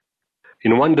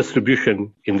In one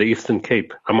distribution in the Eastern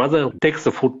Cape, a mother takes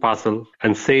the food parcel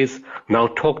and says, "Now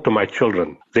talk to my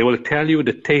children. They will tell you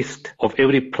the taste of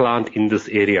every plant in this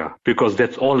area because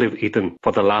that's all they've eaten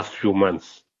for the last few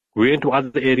months." We went to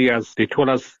other areas. They told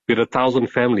us we're 1,000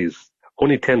 families.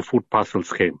 Only 10 food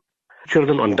parcels came.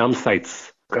 Children on dump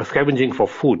sites scavenging for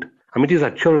food. I mean, these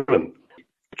are children.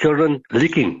 Children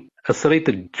licking a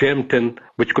serrated germ tin,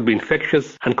 which could be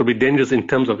infectious and could be dangerous in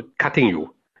terms of cutting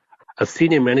you. A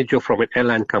senior manager from an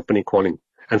airline company calling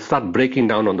and start breaking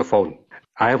down on the phone.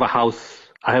 "I have a house,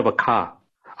 I have a car,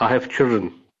 I have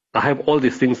children, I have all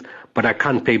these things, but I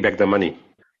can't pay back the money.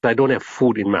 I don't have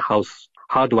food in my house.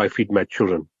 How do I feed my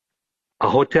children?" A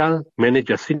hotel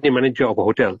manager, senior manager of a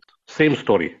hotel, same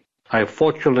story. "I have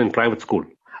 4 children in private school.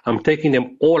 I'm taking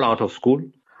them all out of school.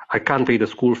 I can't pay the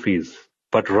school fees.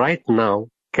 But right now,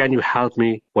 can you help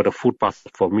me with a food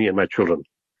parcel for me and my children?"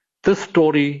 This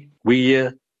story we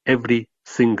hear every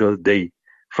single day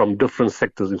from different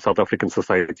sectors in South African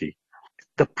society.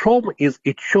 The problem is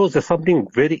it shows there's something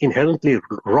very inherently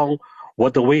wrong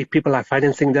with the way people are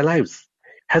financing their lives.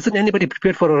 Hasn't anybody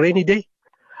prepared for a rainy day?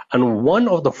 And one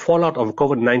of the fallout of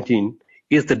COVID-19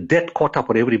 is the debt caught up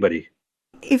for everybody.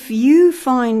 If you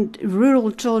find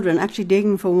rural children actually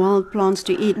digging for wild plants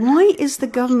to eat, why is the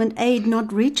government aid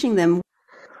not reaching them?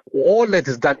 All that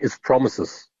is done is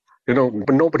promises. But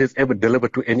nobody's ever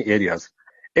delivered to any areas.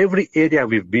 Every area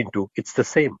we've been to, it's the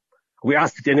same. We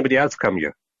asked, "Did anybody else come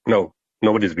here?" "No,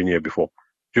 nobody's been here before.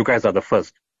 You guys are the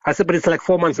first." I said, "But it's like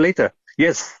 4 months later."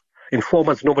 "Yes, in 4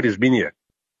 months, nobody's been here."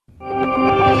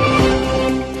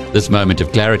 This moment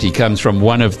of clarity comes from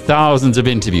one of thousands of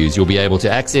interviews you'll be able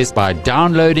to access by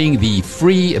downloading the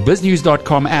free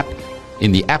biznews.com app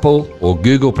in the Apple or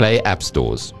Google Play app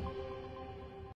stores.